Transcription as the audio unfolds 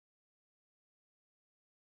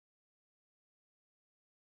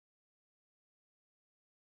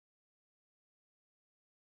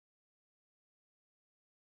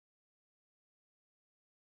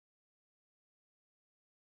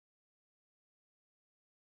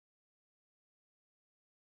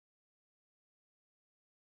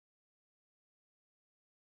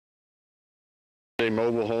A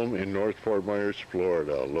mobile home in North Fort Myers,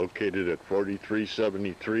 Florida, located at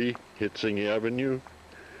 4373 Hitzing Avenue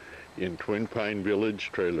in Twin Pine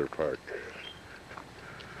Village Trailer Park.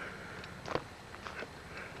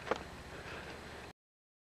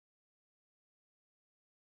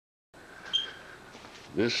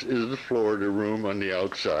 This is the Florida room on the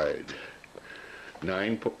outside.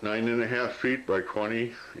 9.5 feet by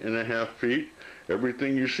 20.5 feet.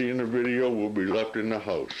 Everything you see in the video will be left in the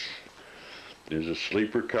house. There's a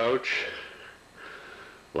sleeper couch,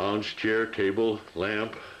 lounge chair, table,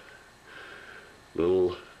 lamp,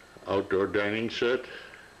 little outdoor dining set.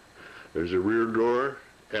 There's a rear door,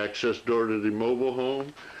 access door to the mobile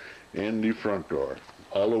home, and the front door.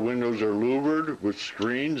 All the windows are louvered with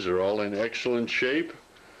screens. They're all in excellent shape.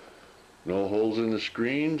 No holes in the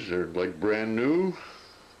screens. They're like brand new.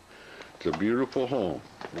 It's a beautiful home.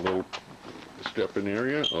 A little step-in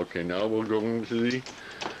area. Okay, now we'll go into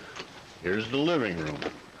here's the living room.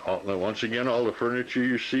 Once again, all the furniture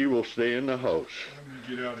you see will stay in the house. Let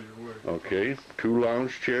me get out of your way. Okay, 2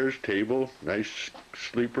 lounge chairs, table, nice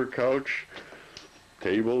sleeper couch,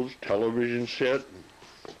 tables, television set,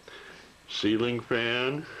 ceiling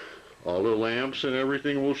fan, all the lamps and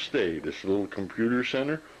everything will stay. This little computer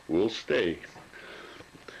center will stay.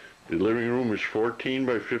 The living room is 14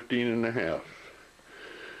 by 15.5,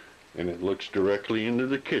 and it looks directly into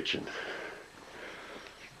the kitchen.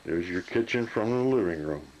 There's your kitchen from the living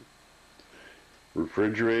room.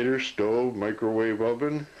 Refrigerator, stove, microwave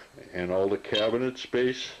oven, and all the cabinet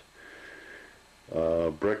space.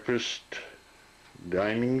 Breakfast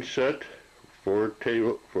dining set, 4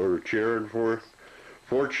 chair and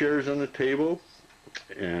 4 chairs on the table,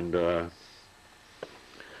 and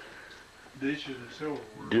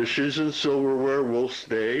dishes and silverware will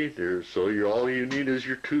stay there. So all you need is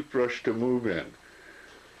your toothbrush to move in.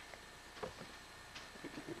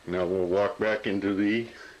 Now we'll walk back into the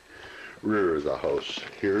rear of the house.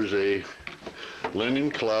 Here's a linen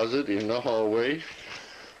closet in the hallway,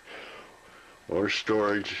 or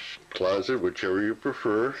storage closet, whichever you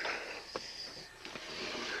prefer.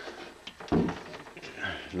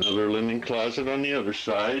 Another linen closet on the other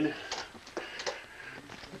side.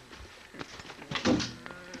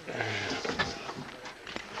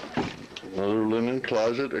 Another linen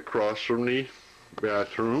closet across from the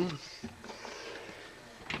bathroom.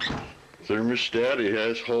 Thermostat, it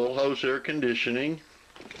has whole house air conditioning.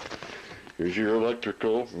 Here's your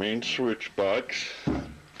electrical main switch box,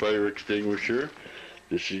 fire extinguisher.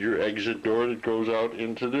 This is your exit door that goes out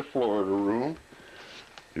into the Florida room.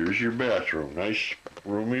 Here's your bathroom, nice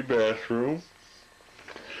roomy bathroom.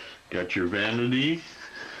 Got your vanity,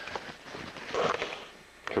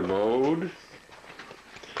 commode,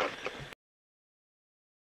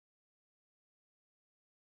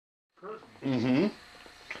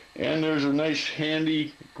 and there's a nice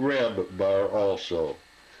handy grab bar also.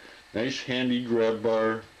 Nice handy grab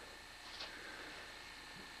bar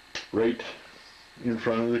right in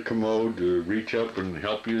front of the commode to reach up and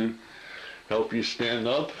help you stand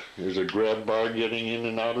up. There's a grab bar getting in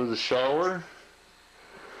and out of the shower.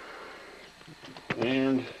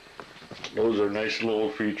 And those are nice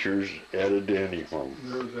little features added to any home.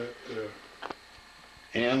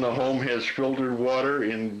 And the home has filtered water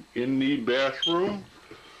in the bathroom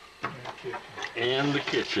and the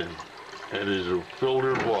kitchen. That is a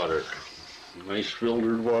filtered water. Nice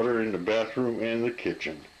filtered water in the bathroom and the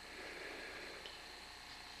kitchen.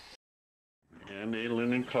 And a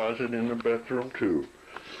linen closet in the bathroom too.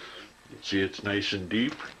 See, it's nice and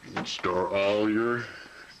deep. You can store all your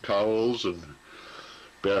towels and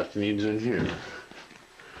bath needs in here.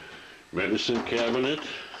 Medicine cabinet.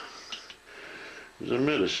 There's a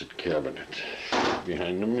medicine cabinet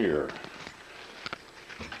behind the mirror.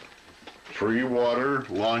 Free water,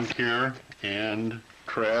 lawn care, and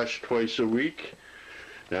trash twice a week.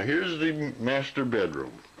 Now here's the master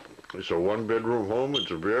bedroom. It's a 1-bedroom home. It's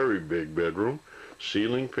a very big bedroom.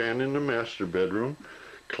 Ceiling fan in the master bedroom.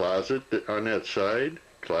 Closet on that side.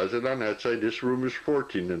 Closet on that side. This room is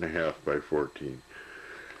 14.5 by 14.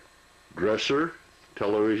 Dresser,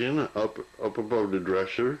 television up above the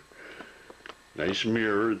dresser. Nice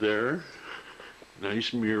mirror there.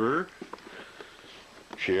 Nice mirror.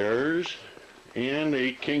 Chairs. And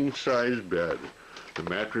a king-size bed. The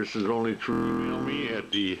mattress is only through me at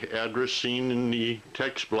the address seen in the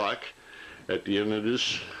text block at the end of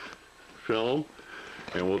this film.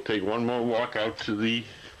 And we'll take one more walk out to the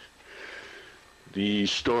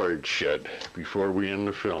storage shed before we end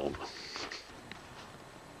the film.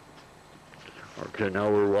 Okay, now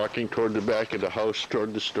we're walking toward the back of the house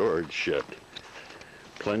toward the storage shed.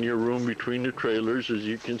 Plenty of room between the trailers, as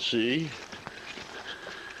you can see.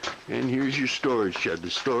 And here's your storage shed. The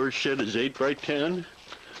storage shed is 8 by 10.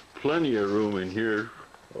 Plenty of room in here.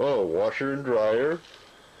 Oh, washer and dryer.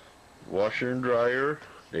 Washer and dryer.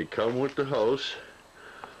 They come with the house.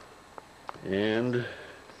 And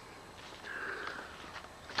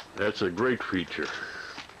that's a great feature.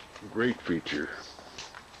 Great feature.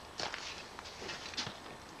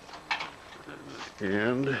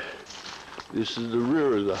 And this is the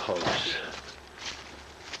rear of the house.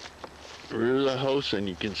 Rear of the house, and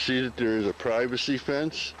you can see that there is a privacy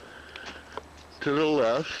fence to the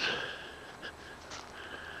left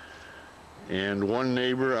and one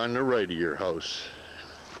neighbor on the right of your house.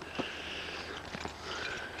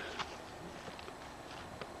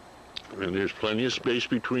 And there's plenty of space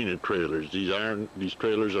between the trailers. These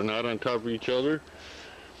trailers are not on top of each other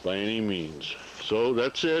by any means. So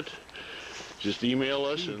that's it. Just email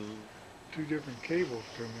us and 2 different cables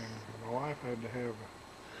come in. My wife had to have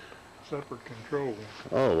a separate control.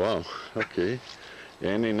 oh wow, okay.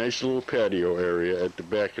 And a nice little patio area at the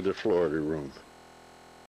back of the Florida room.